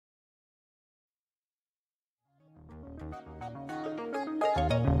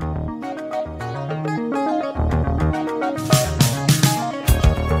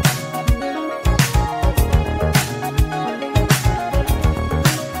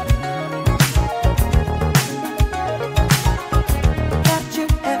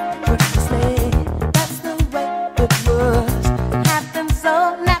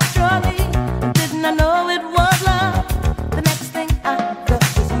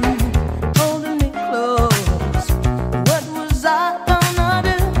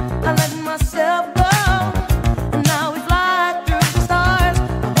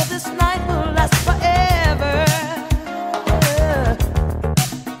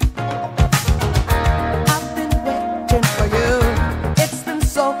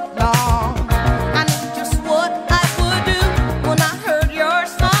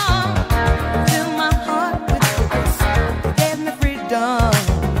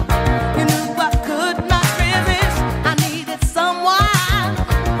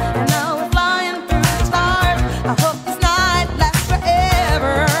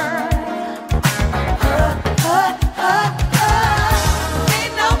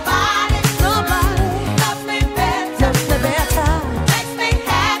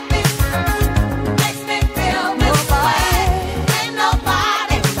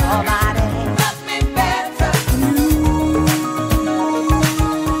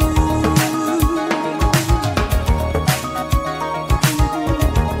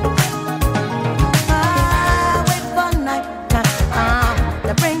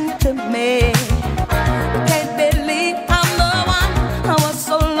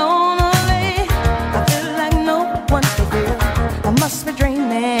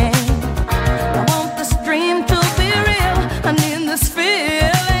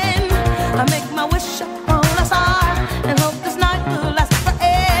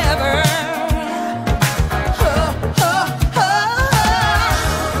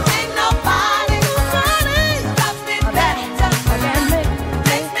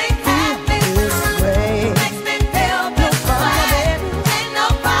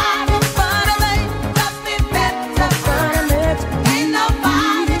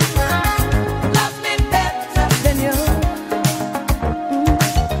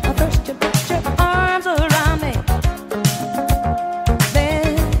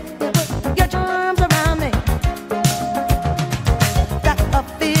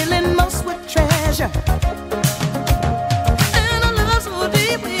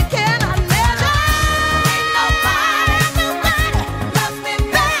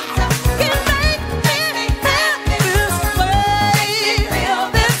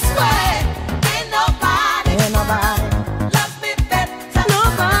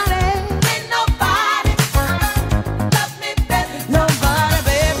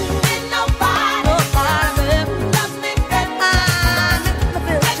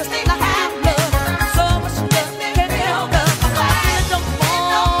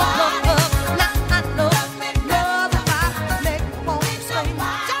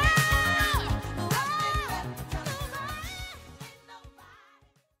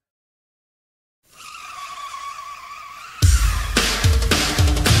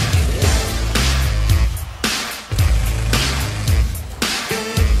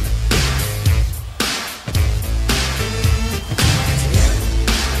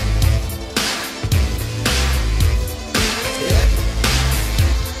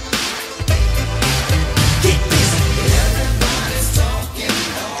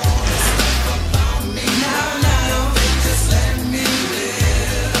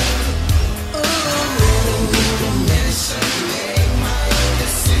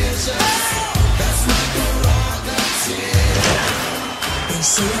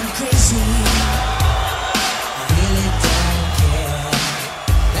I'm crazy. I really don't care.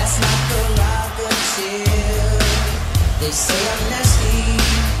 That's my prerogative. They say I'm nasty,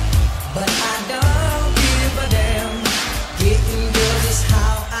 but I don't give a damn. Getting good is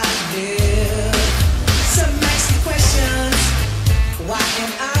how I live. Some ask me questions, why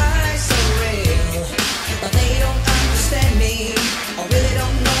am I so real? But they don't understand me, or really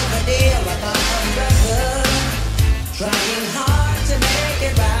don't know the deal about a brother trying hard to make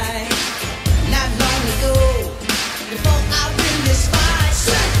it right. Not long ago, before I win this fight,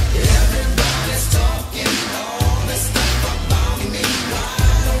 everybody's talking all this stuff about me. Why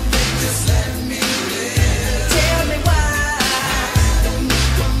don't they just let me live? Tell me why. I don't need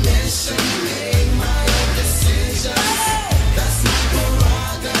permission, make my own decision. That's my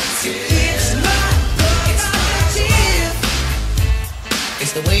prerogative. It's my prerogative.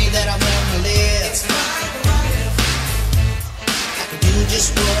 It's the way that I want to live. It's my prerogative. I can do just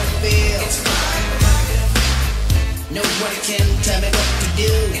what I feel. It's my prerogative. No one can tell me what to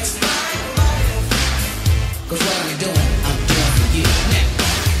do. It's my prerogative. 'Cause what I'm doing for you. Now,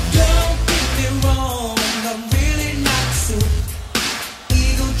 don't get me wrong, I'm really not suit.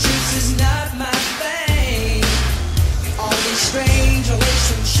 Ego trips is not my thing. All these strange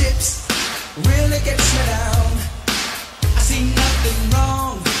relationships really gets me down. I see nothing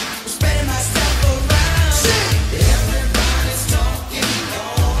wrong with spreading myself around. Everybody's talking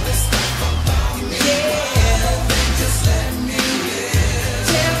all this stuff about me. Yeah, they just let me live.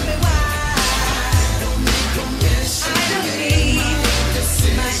 Tell me why. I don't need permission. I don't need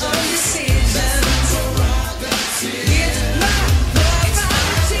my own decision. It's my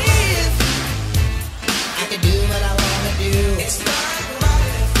prerogative. I can do what I wanna do. It's my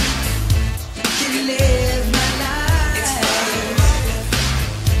prerogative. Can live my life. It's my prerogative.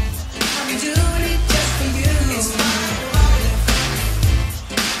 I'm doing it just for you. It's my prerogative.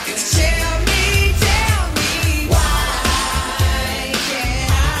 Tell me why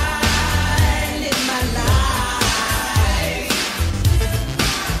can't I live my life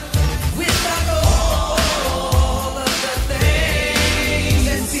without all of the things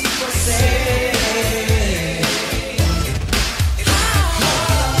that people say?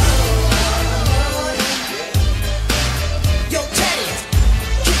 Yo, Teddy,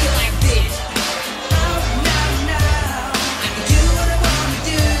 kick it like this. Now, I can do what I wanna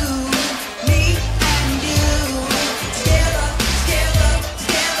do. Me and you, together.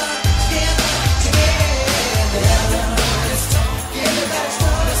 Everybody's talking.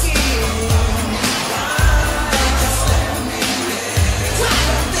 Why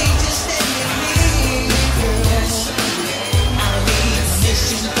don't they just let me live? I don't need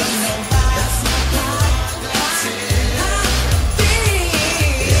permission from nobody. That's my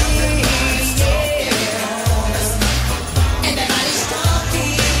everybody's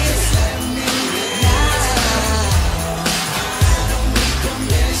talking. Just let me live. I don't need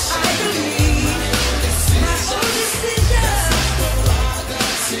permission. I don't need my own decision.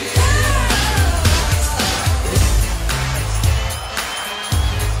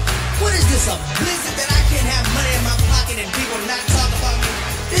 What is this, a blizzard that I can't have money in my pocket and people not talk about me?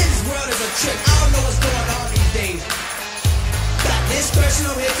 This world is a trick. I don't know what's going on these days. Got this person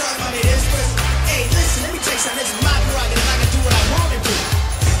over here talking about me, this person. Hey, listen, let me tell you something. This is my prerogative. I can do what I want to do.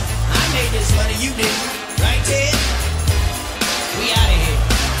 I made this money, you didn't. Right, Ted? We out of here.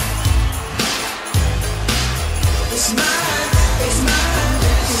 It's mine. It's mine.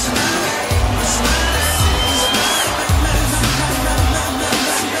 It's mine. It's mine.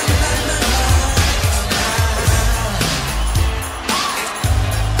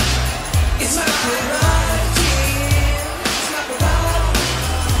 It's my prerogative. It's my prerogative.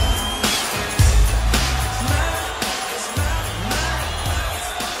 It's my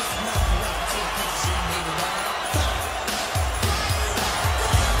prerogative.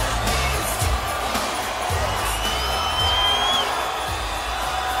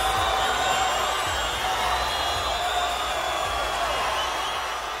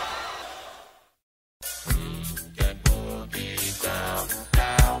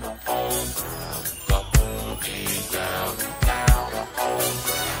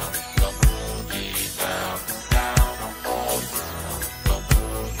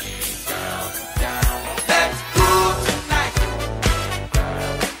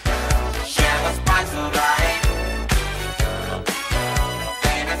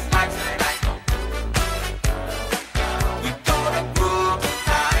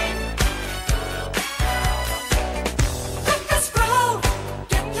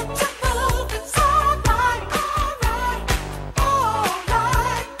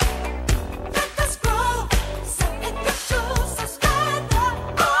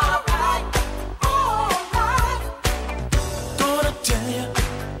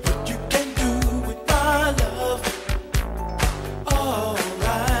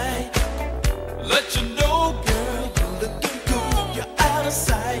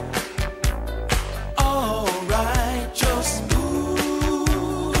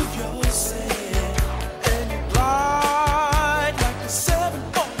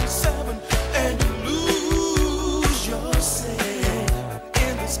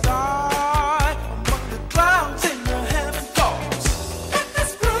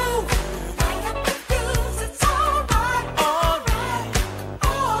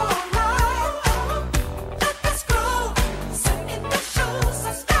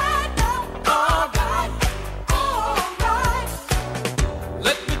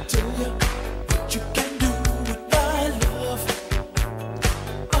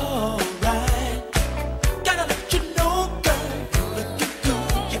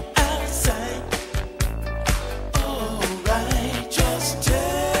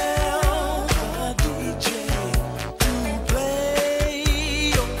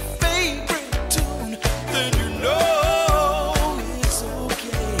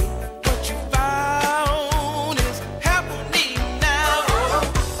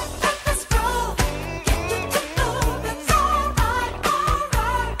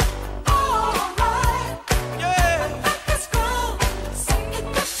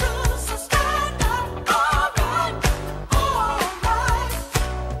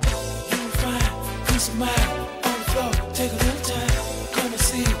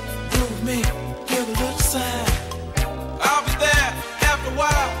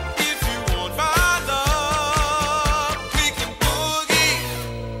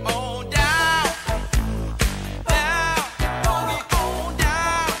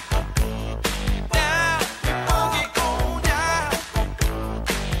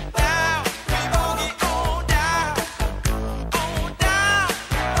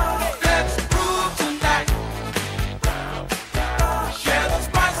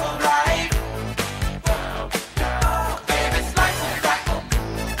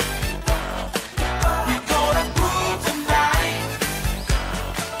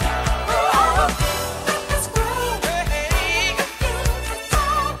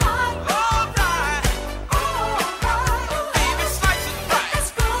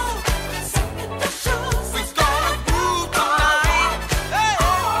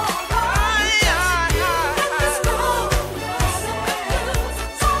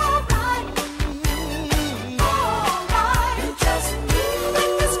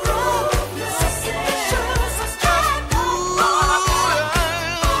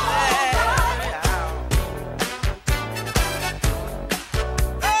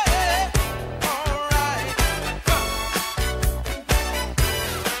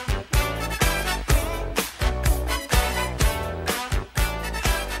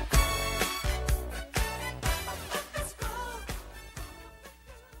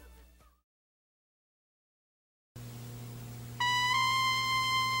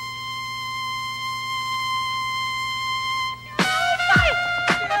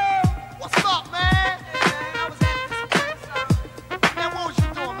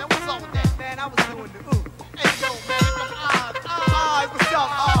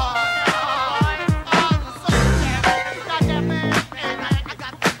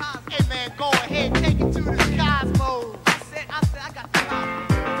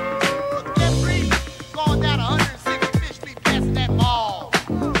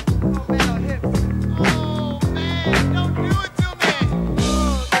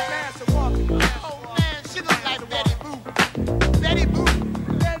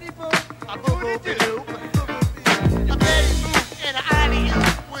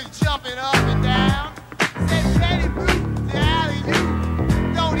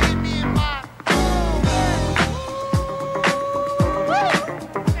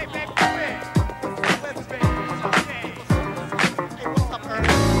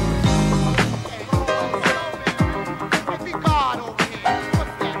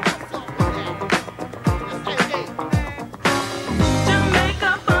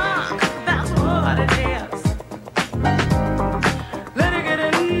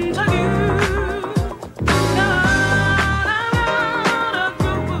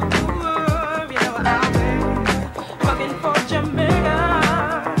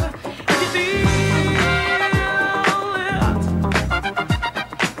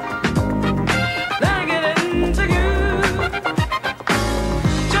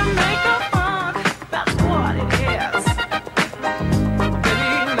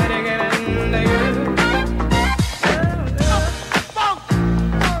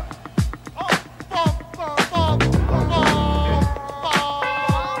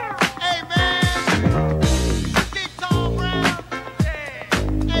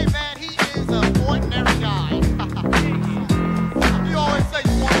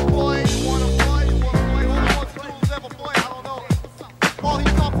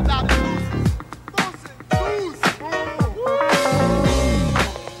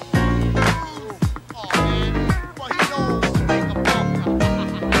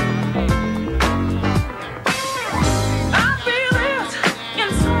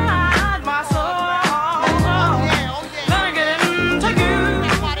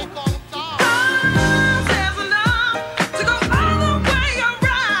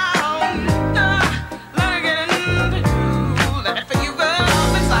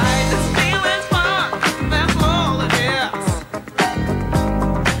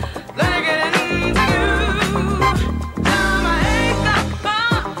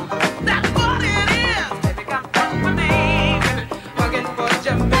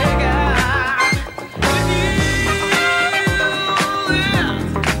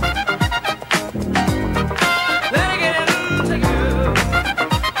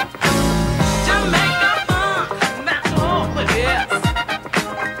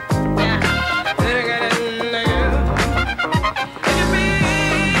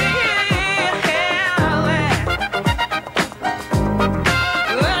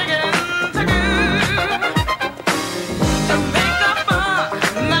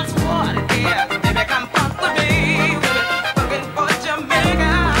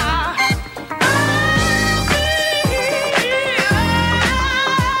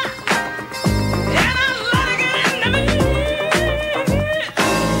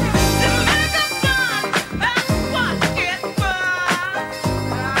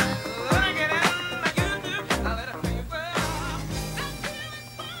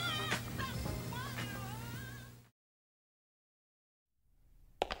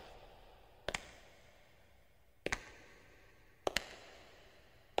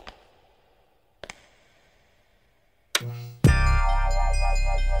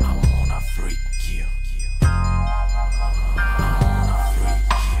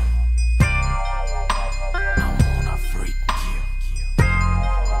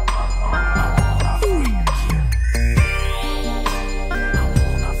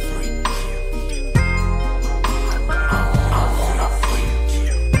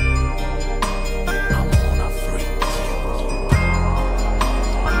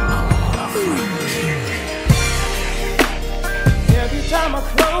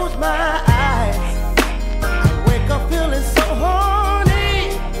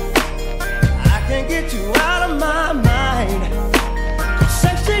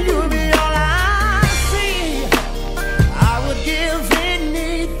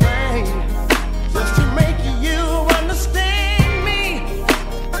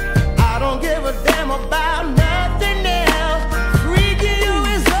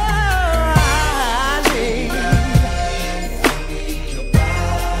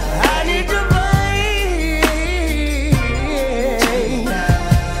 I need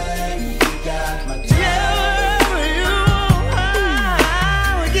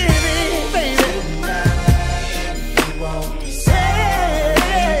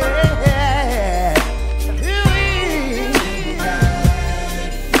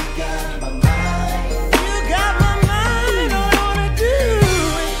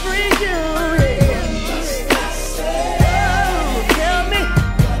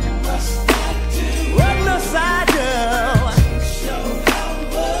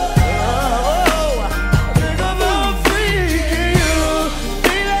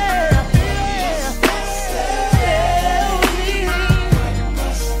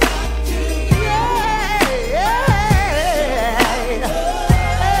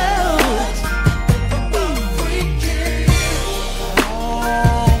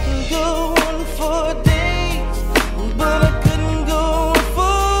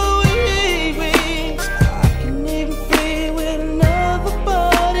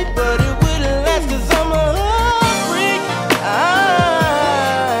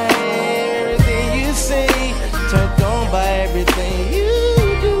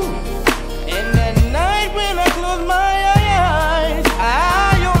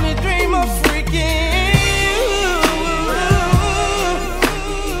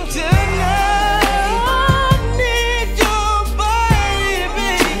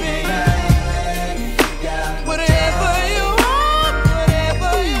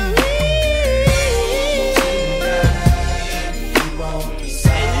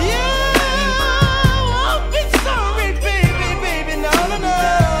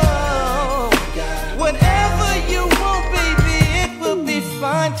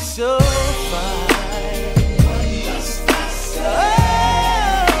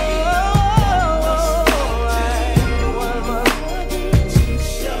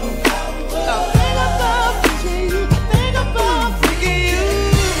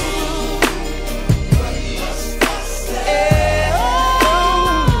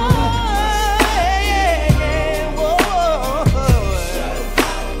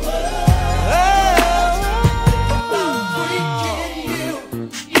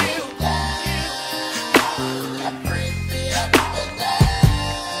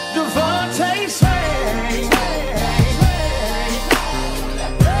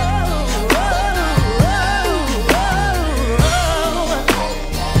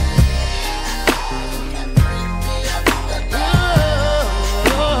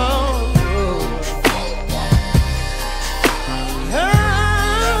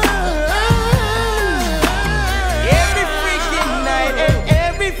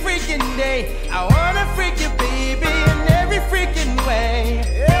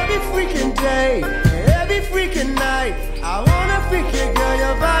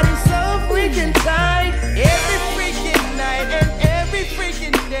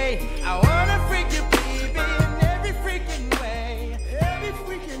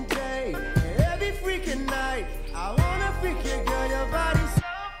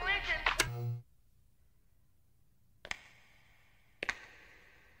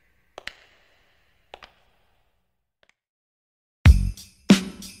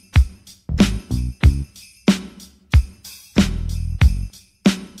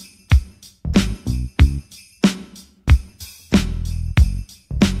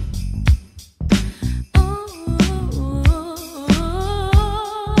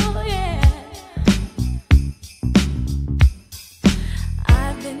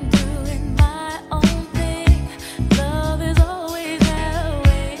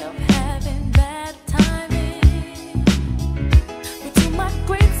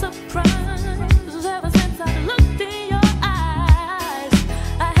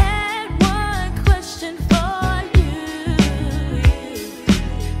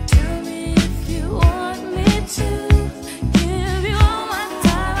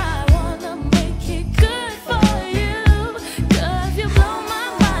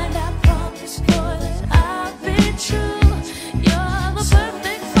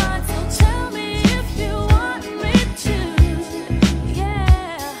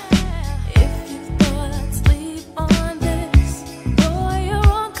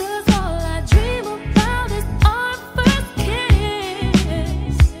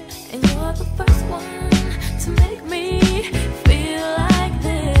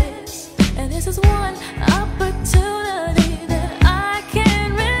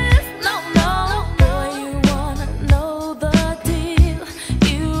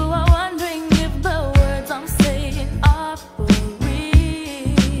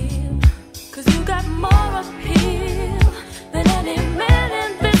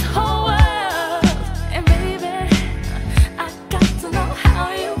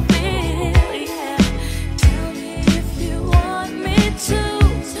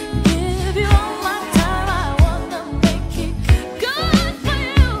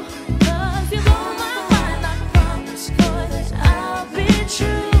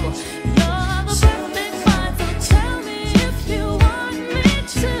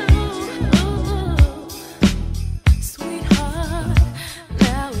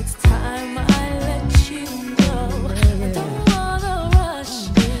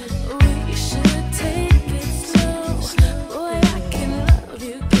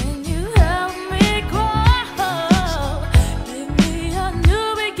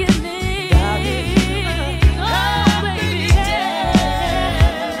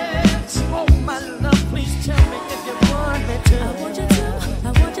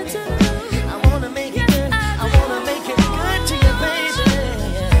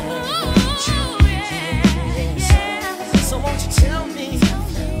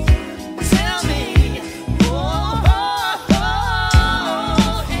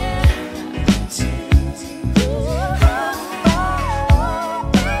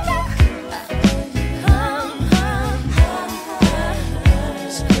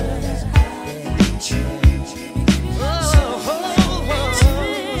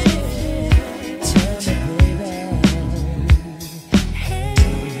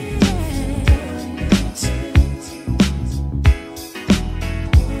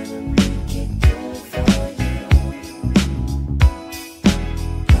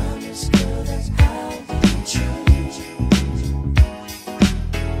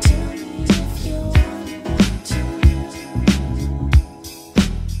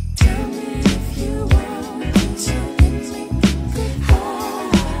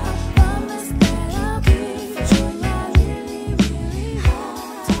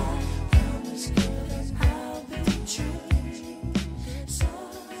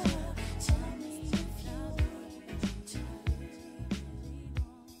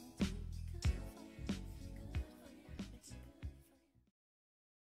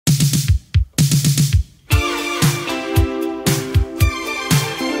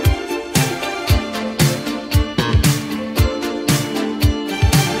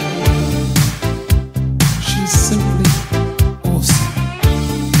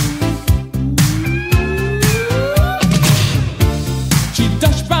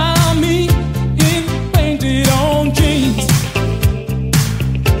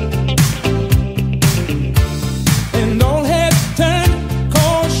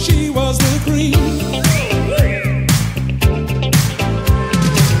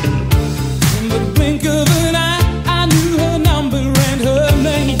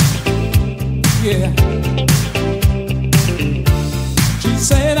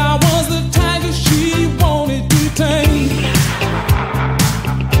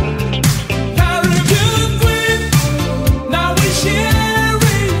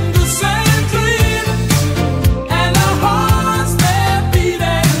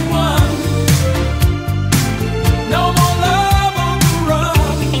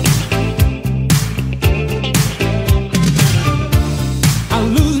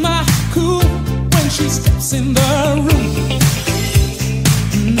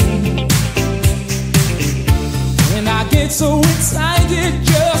so excited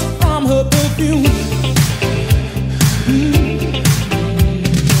just from her perfume.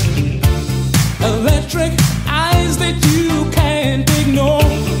 Electric eyes that you can't ignore,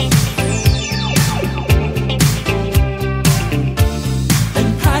 and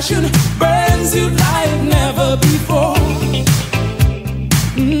passion burns you like never before.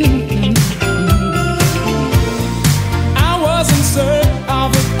 I was in search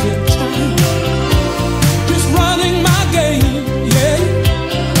of a good time, just running my game, yeah.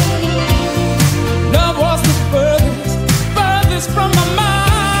 Love was the furthest from my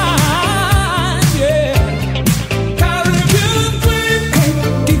mind, yeah. Caribbean queen,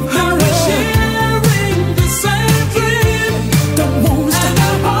 now we're sharing the same dream. Don't wanna stop, and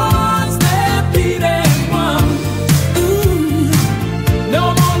our hearts they're beating one. No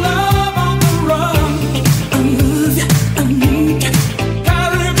more love on the run. I love you, I need you.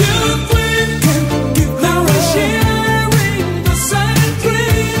 Caribbean queen, now we're sharing the same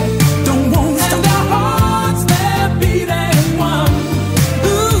dream. Don't wanna stop, and our hearts they're beating one.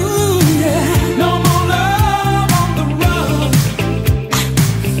 Ooh, yeah. No more love on the run.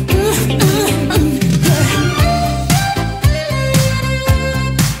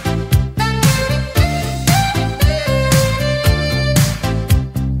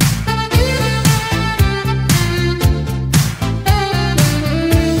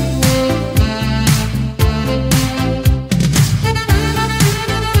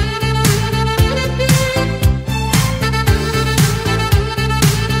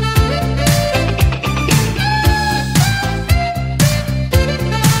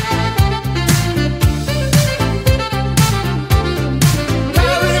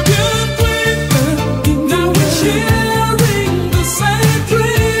 Caribbean queen, now we're sharing the same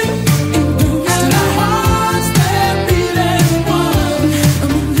dream, and our hearts they're beating one.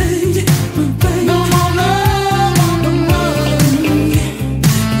 No more love on the run.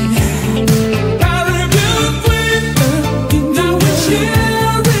 Caribbean queen, now we're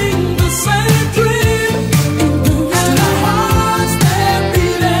sharing the same dream, and our hearts they're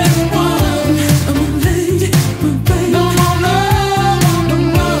beating one. No more love on the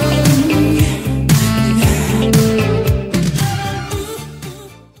run.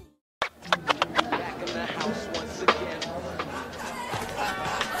 Back in the house once again.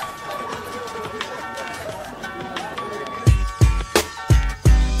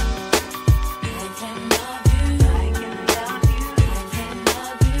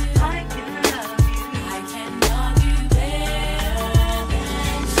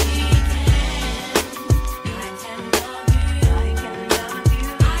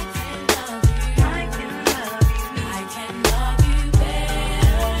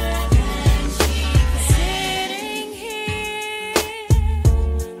 Sitting here,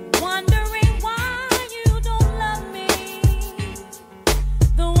 wondering why you don't love me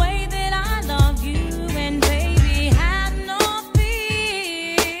the way that I love you, and baby, have no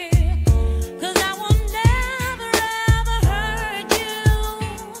fear, 'cause I will never ever hurt you,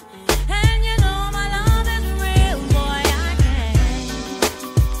 and you know my love is real, boy. I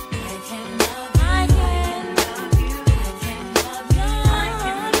can love you, I can love you, I can love you, I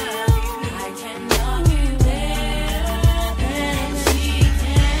can love you, I can love you better than she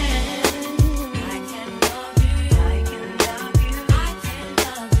can. I can love you, I can love you, I can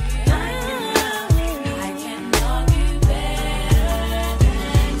love you, I can love you, I can love you better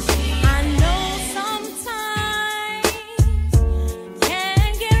than she can. I know sometimes can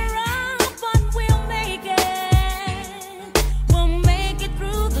get rough, but we'll make it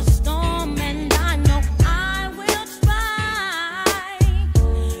through the storm, and I know I will try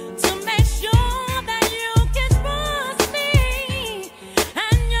to make sure that you can trust me,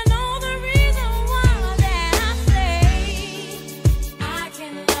 and you know the reason why that I say I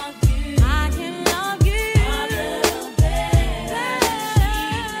can love you, I can love you a little better than she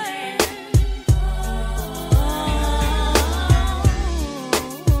can.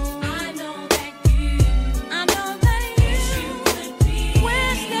 I know that you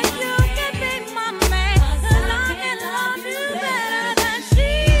wish you could be my man, 'cause I can love you better than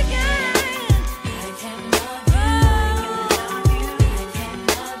she can. I can love you, I can love you, I can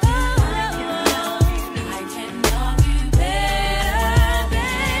love you, I can love you, I can love you better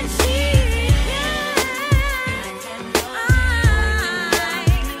than she can.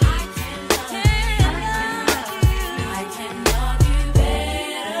 I can love you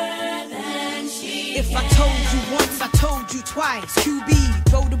better than she can. If I told you once, I told you twice. QB,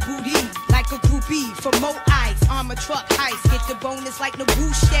 throw the booty like a groupie for more ice. Armor truck heist, get the bonus like no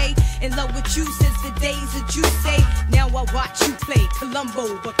Boucher. In love with you since the days that you say. Now I watch you play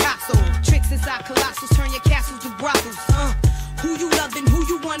Columbo, Picasso. Tricks inside colossals, turn your castles to brothels. Who you loving, who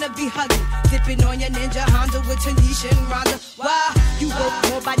you wanna be hugging? Dipping on your Ninja Honda with Tanisha and Rhonda. Why? You work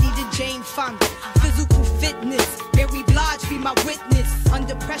more body than Jane Fonda. Physical fitness, Mary Blige be my witness.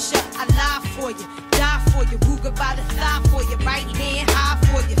 Under pressure, I lie for you, die for you. Ruger by the thigh for you, right hand high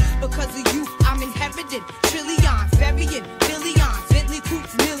for you. Because of you, I'm inheriting trillions, burying billions, Bentley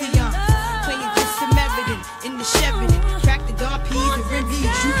coupes millions. Playing just Samaritan in the Sheridan. Crack the Don P's and rim B's,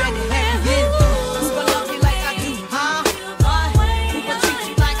 you better have it in. Who gon' love me like I do, huh? Who gon' treat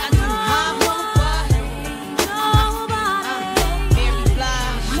you like I do, huh? Mary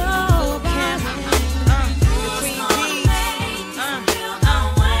Blige, Lil' Kim, the Queen Bee, that's me,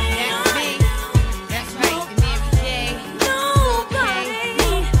 that's right, the Mary J,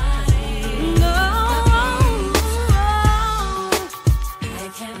 Lil'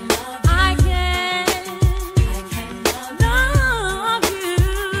 Kim.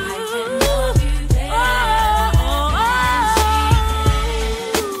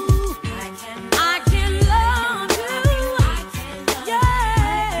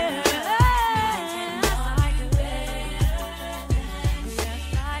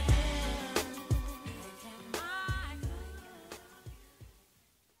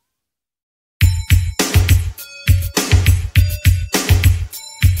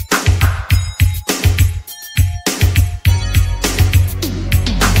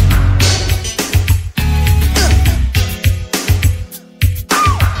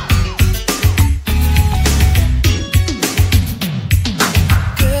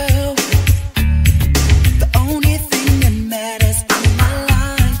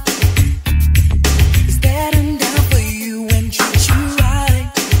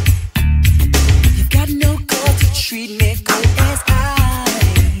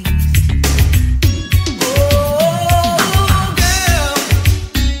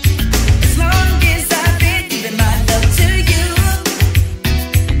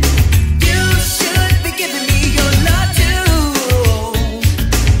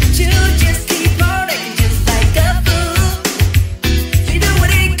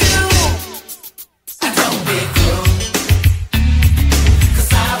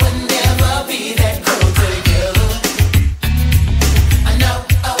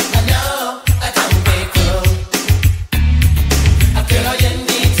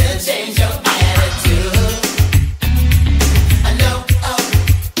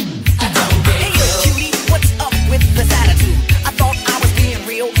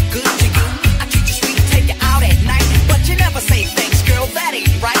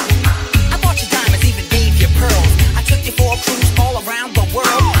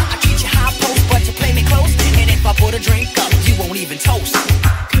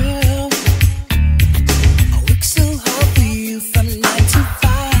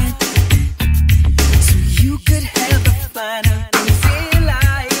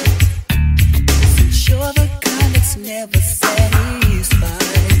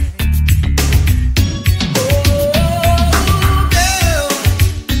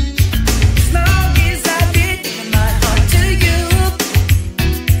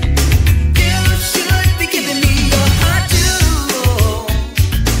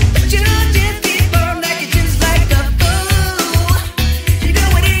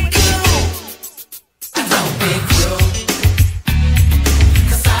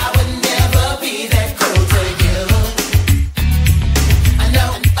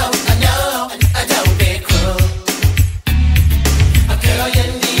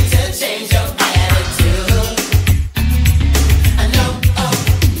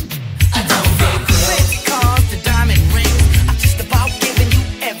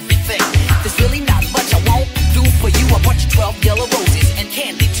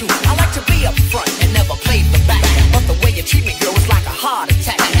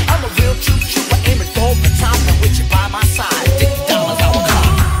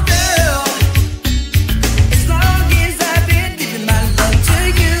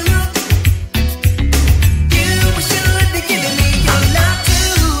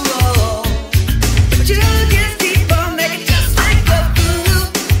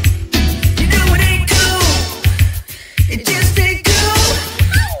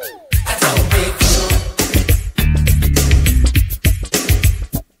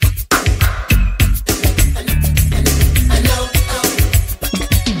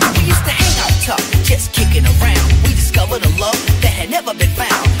 never been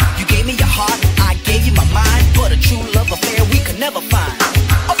found. You gave me your heart, I gave you my mind. but a true love affair we could never find.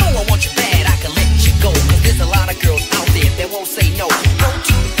 Although I want you bad, I can let you go, 'cause there's a lot of girls out there that won't say no. No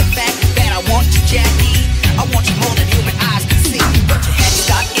to the fact that I want you, Jackie. I want you more than human eyes can see. But you had to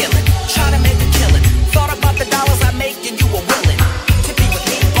start illin', trying to make a killing. Thought about the dollars I make and you were willing to be with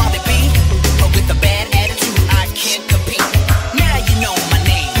me, Bobby B. But with a bad attitude, I can't compete. Now you know my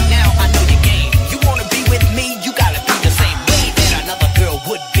name, now I know your game. You wanna be with me, you gotta be the same way that another girl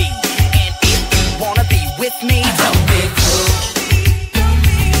would be. And if you wanna be with me, don't be cruel,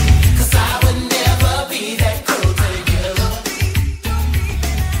 'cause I would never be that cruel to you.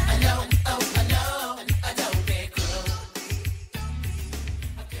 I know, oh, I know, I don't be cruel.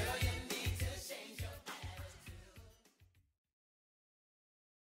 Girl, you need to change your attitude.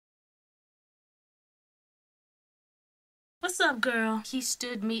 What's up, girl? He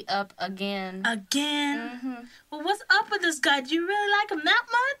stood me up again. Again? Well, what's up with this guy? Do you really like him that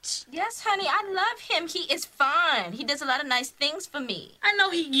much? Yes, honey, I love him. He is fine. He does a lot of nice things for me. I know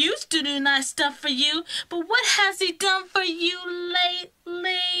he used to do nice stuff for you, but what has he done for you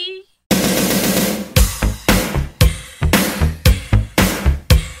lately?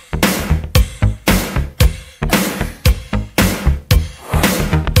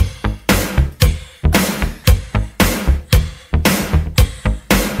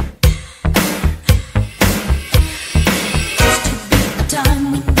 A time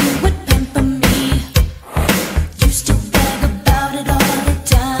when you would pamper me. You still brag about it all the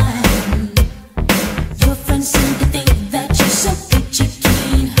time. Your friends seem to think that you're so peachy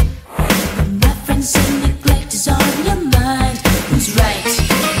keen, but my friends say neglect is on your mind. Who's right?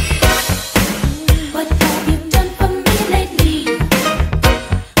 What have you done for me lately?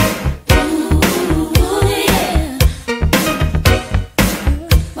 Ooh, yeah.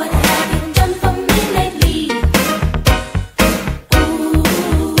 What have you done for me lately? Ooh,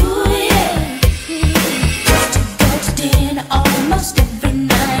 yeah. Used to go to dinner almost every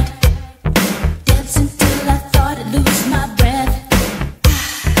night, dancing till I thought I'd lose my breath.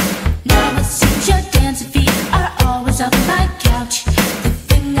 Now it seems your dancing feet are always on my couch. The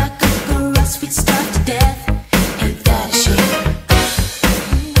thing I could go rush, we'd starve to death. Ain't that a shame?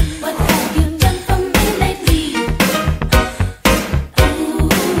 What have you done for me lately? Ooh,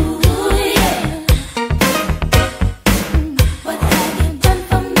 yeah. What have you done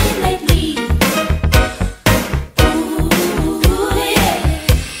for me lately? Ooh, yeah.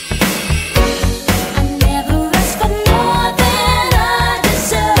 I never asked for more than I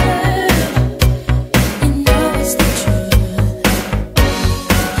deserve. You know it's the truth.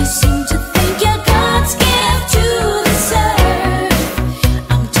 You seem to think you're God's gift to the earth.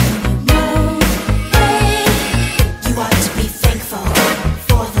 I'm telling you no way. You ought to be thankful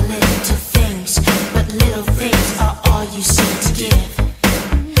for the little things, but little things are all you seem to give.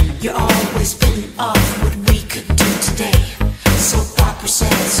 You're always putting off what we could do today. Soap opera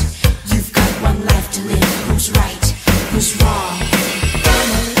says you've got one life to live. Who's right? Who's wrong?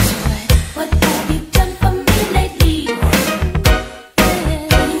 What have you done for me lately?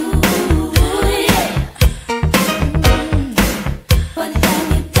 Ooh, yeah. What have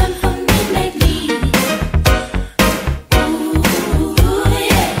you done for me lately? Ooh,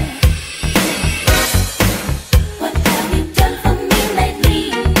 yeah. What have you done for me lately?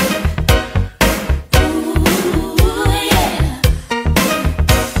 Ooh,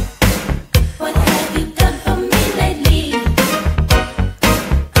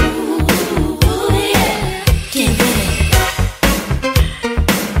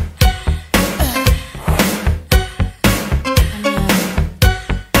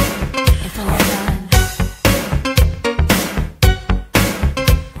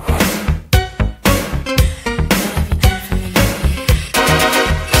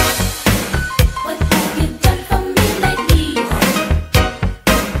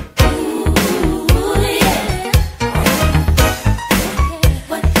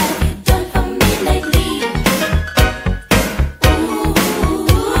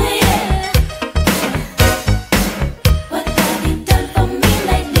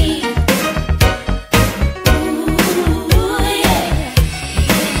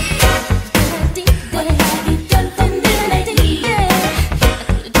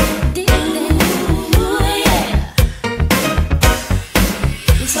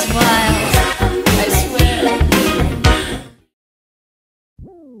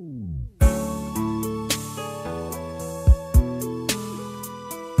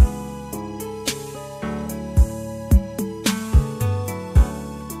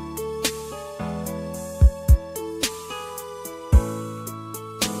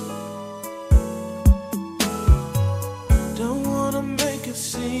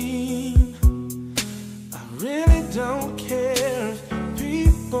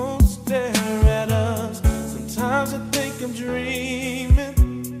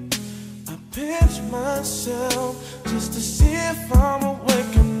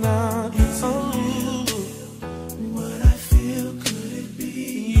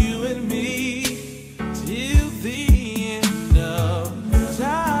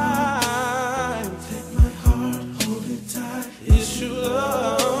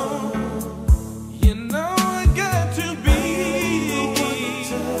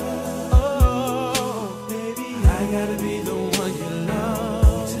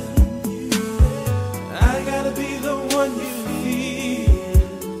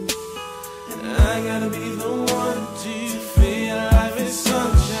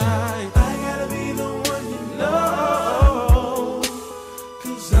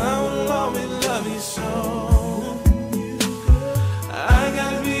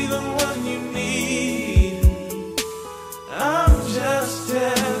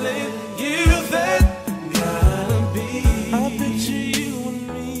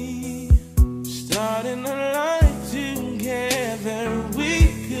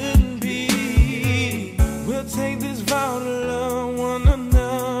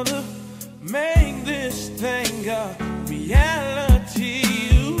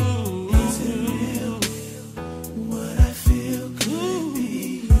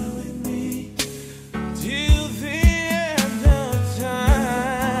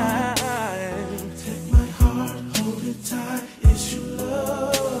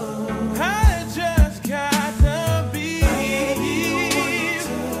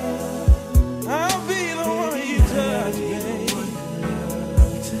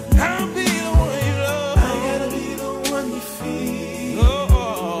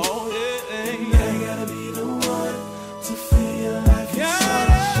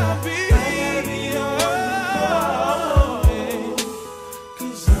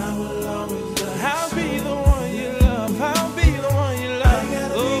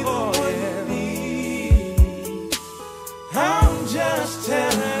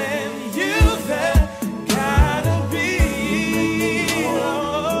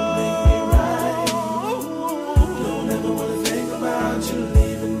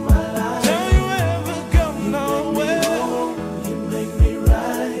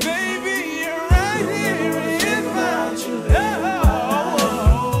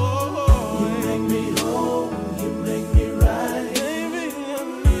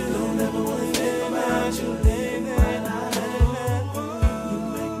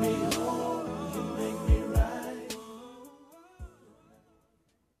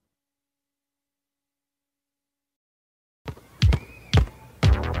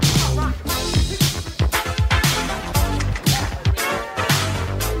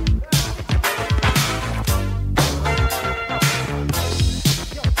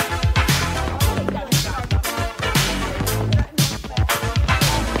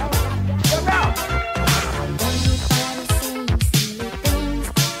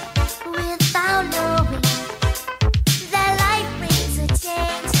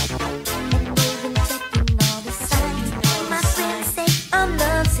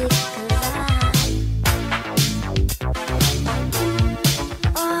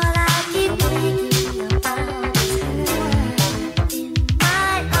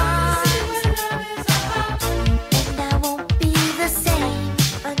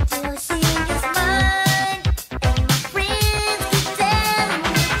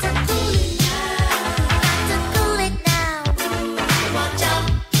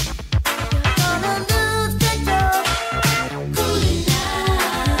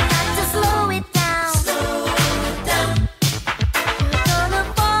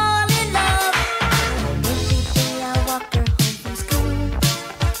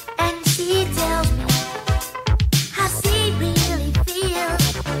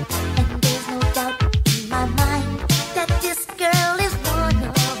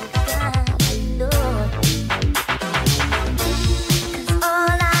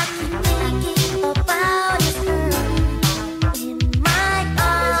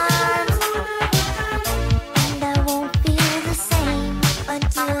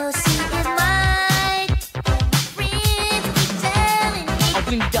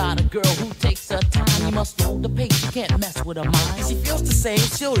 hold the pace, you can't mess with her mind. If she feels the same,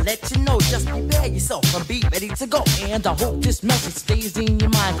 she'll let you know. Just prepare yourself and be ready to go. And I hope this message stays in your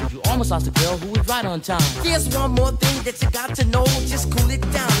mind, cause you almost lost a girl who was right on time. Here's one more thing that you got to know. Just cool it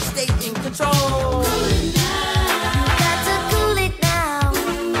down and stay in control. Cool it down. You got to cool it down.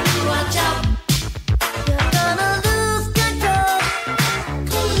 Watch out. You're gonna lose control.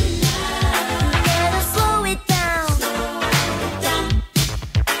 Cool it down. You better slow it down. Slow it down.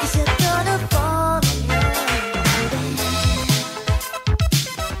 'Cause you're gonna fall in love.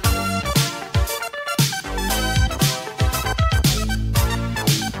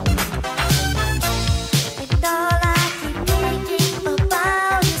 And all I keep thinking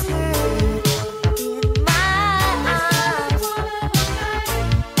about is her in my arms.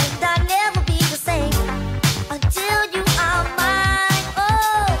 And I'll never be the same until you are mine.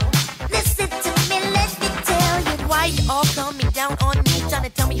 Oh, listen to me, let me tell you why you all coming down on me, trying to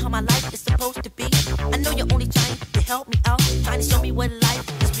tell me how my life is supposed to be. I know you're only trying to help me out, trying to show me what life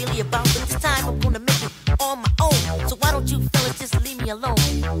is really about. But this time I'm gonna make it on my own. So why don't you fellas just leave me alone?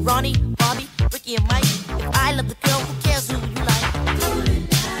 Ronnie, Bobby, Ricky, and Mike. If I love the girl, who cares who you like? Cool it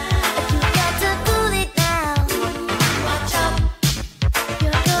down. You got to cool it down. Watch out.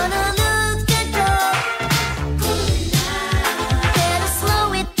 You're gonna lose control. Cool it down. Better slow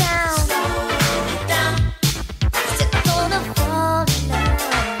it down. Slow it down. 'Cause you're gonna fall in love.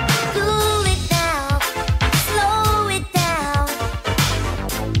 Cool it down. Slow it down.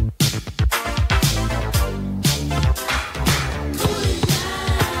 Cool it down.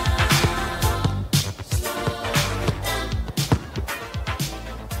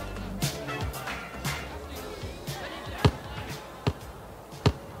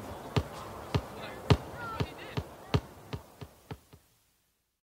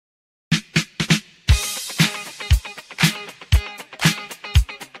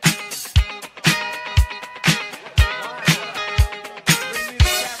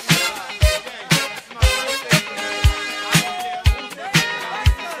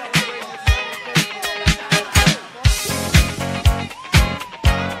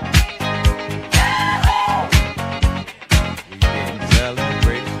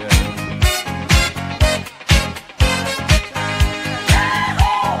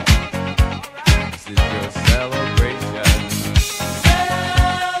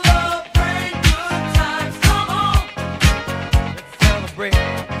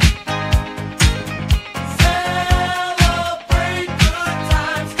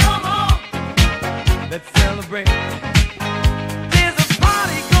 Let's celebrate. There's a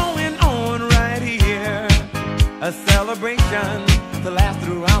party going on right here, a celebration to last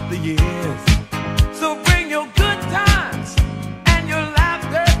throughout the years. So bring your good times and your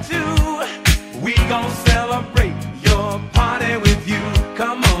laughter too. We gon' celebrate your party with you.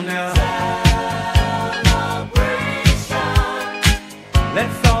 Come on now. Celebration.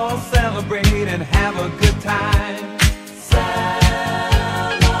 Let's all celebrate and have a good time.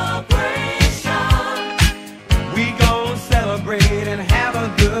 We gon' celebrate and have a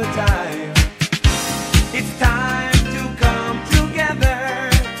good time. It's time to come together.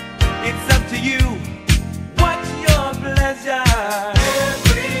 It's up to you. What's your pleasure?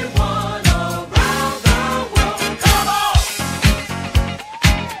 Everyone around the world, come on!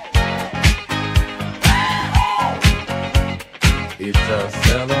 It's a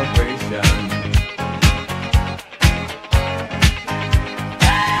celebration.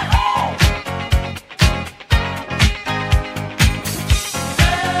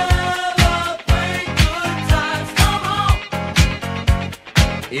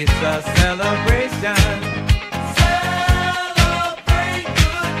 It's a celebration. Celebrate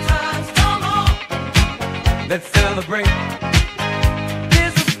good times, come on. Let's celebrate.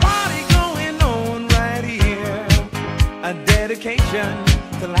 There's a party going on right here, a dedication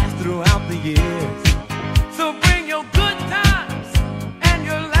to last throughout the years. So bring your good times and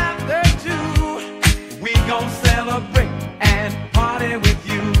your laughter too. We gon' celebrate and party with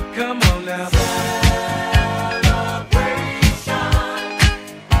you. Come on now.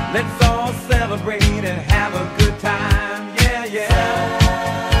 Let's all celebrate and have a good time, yeah, yeah.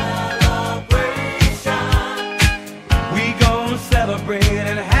 Celebration. We gon' celebrate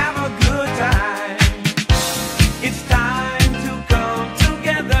and have a good time. It's time to come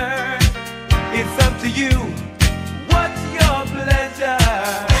together. It's up to you. What's your pleasure?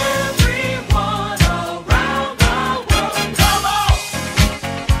 Everyone around the world, come on!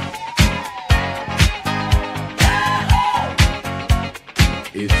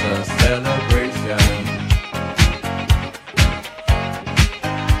 It's a celebration.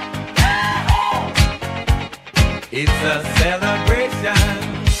 It's a celebration.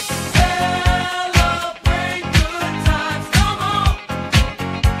 Celebrate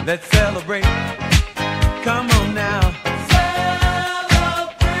Let's celebrate. Come on now.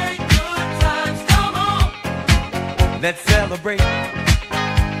 Celebrate good times. Come on. Let's celebrate.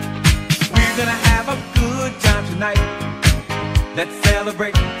 We're gonna have a good time tonight. Let's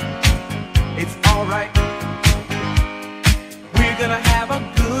celebrate. It's alright. We're gonna have a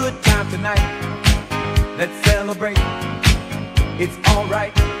good time tonight. Let's celebrate. It's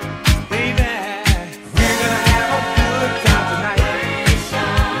alright. Baby, we're gonna have a good time tonight.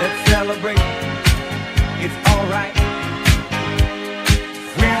 Let's celebrate. It's alright.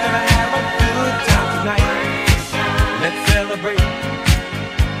 We're gonna have a good time tonight. Let's celebrate.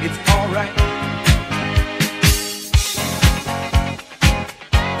 It's alright.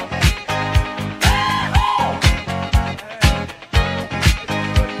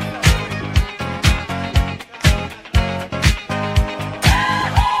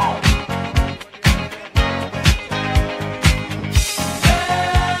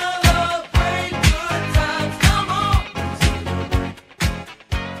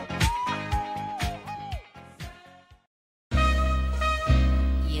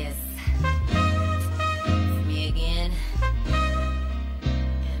 Yes, it's me again,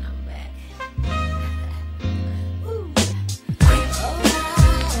 and I'm back. Woo.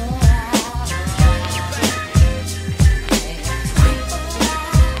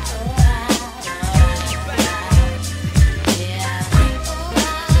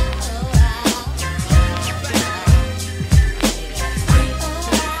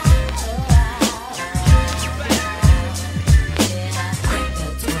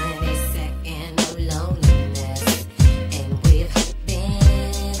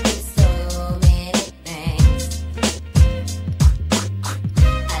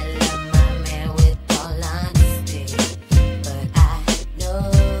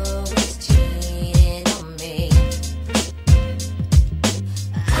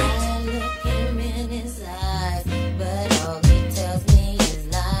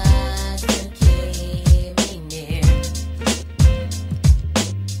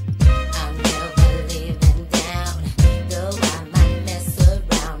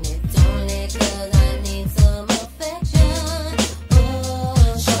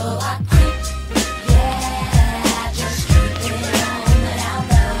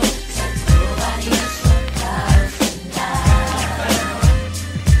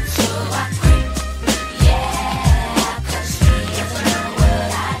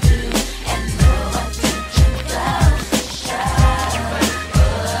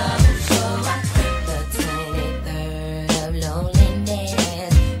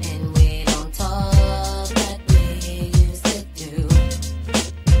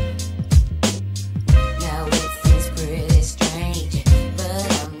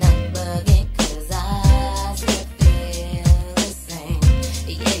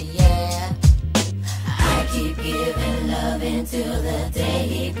 Till the day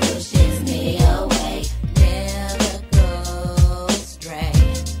he pushes me away, never go astray.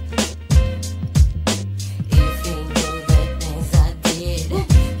 If he knew the things I did,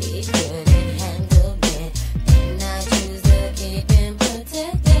 he couldn't handle it, and I choose to keep him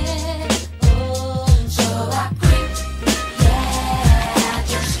protected. Oh, so I quit, yeah, I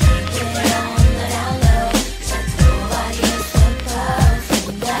just keep it on the down low, so nobody is supposed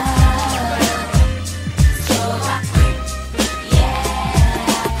to know. So I quit.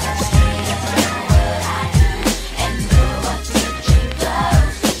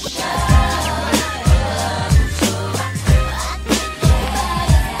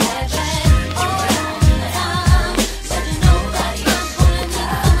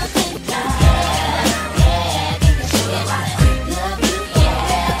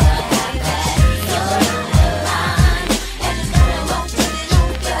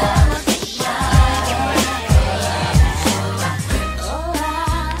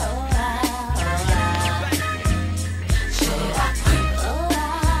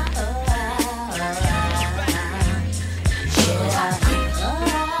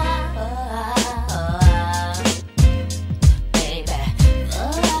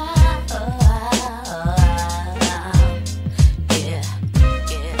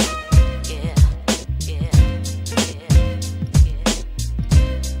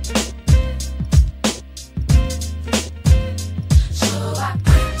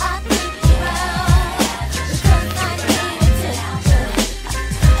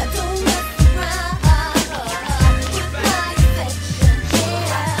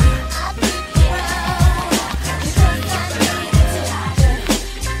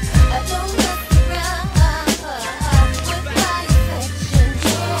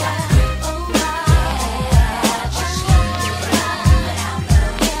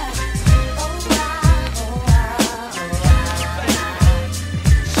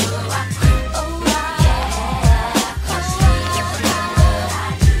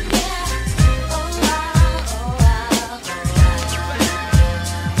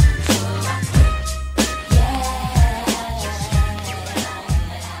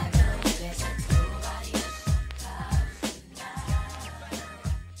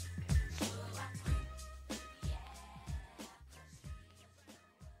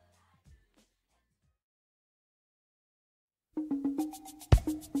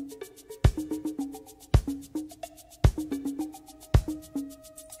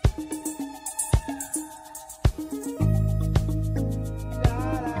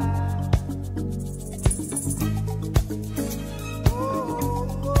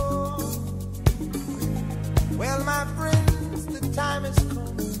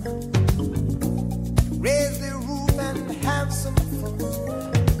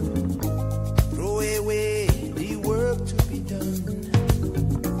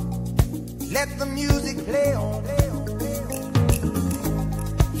 Let the music play on.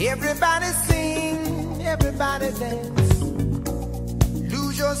 Everybody sing, everybody dance.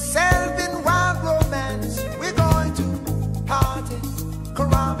 Lose yourself in wild romance. We're going to party,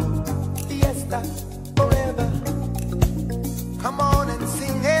 caramba, fiesta, forever. Come on and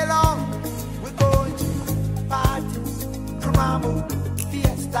sing along. We're going to party, caramba,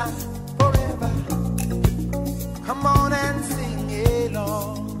 fiesta, forever. Come on and sing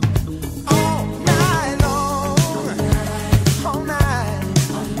along. All night long, all night,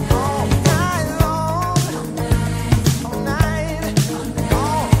 all night long, all night,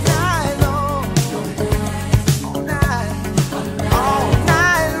 all night long, all night, all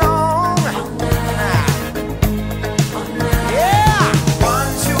night long. Yeah,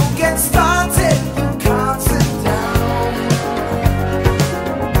 once you get started, you can't sit down.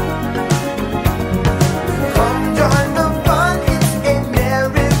 Come join the fun, it's a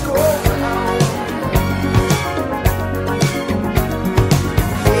merry-go-round.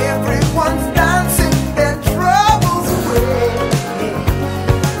 Everyone's dancing their troubles away.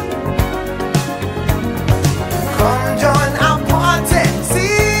 Come join our party,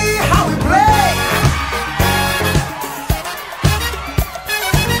 see how we play.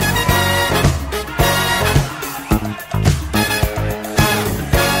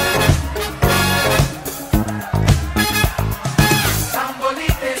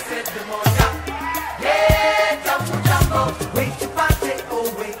 Tambolite said the moja, yeah, jambo jambo, wait to party, oh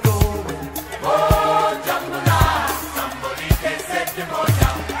wait going, oh jambo la. Tambolite said the moja,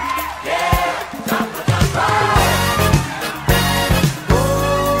 yeah, jambo jambo. Oh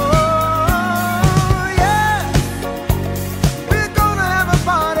yeah, we're gonna have a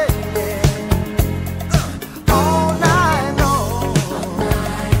party, yeah, all night long,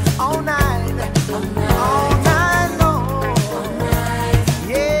 all night, all night long.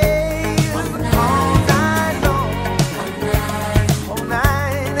 Yeah, all night long, all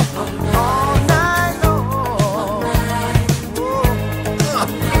night, all night long.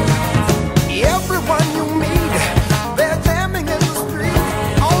 Everyone you meet, they're jamming in the street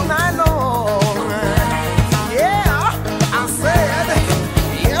all night long. Yeah, I said,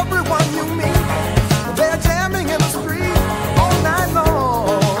 everyone you meet, they're jamming in the street all night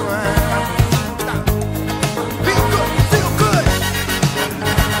long. Feel good, feel good.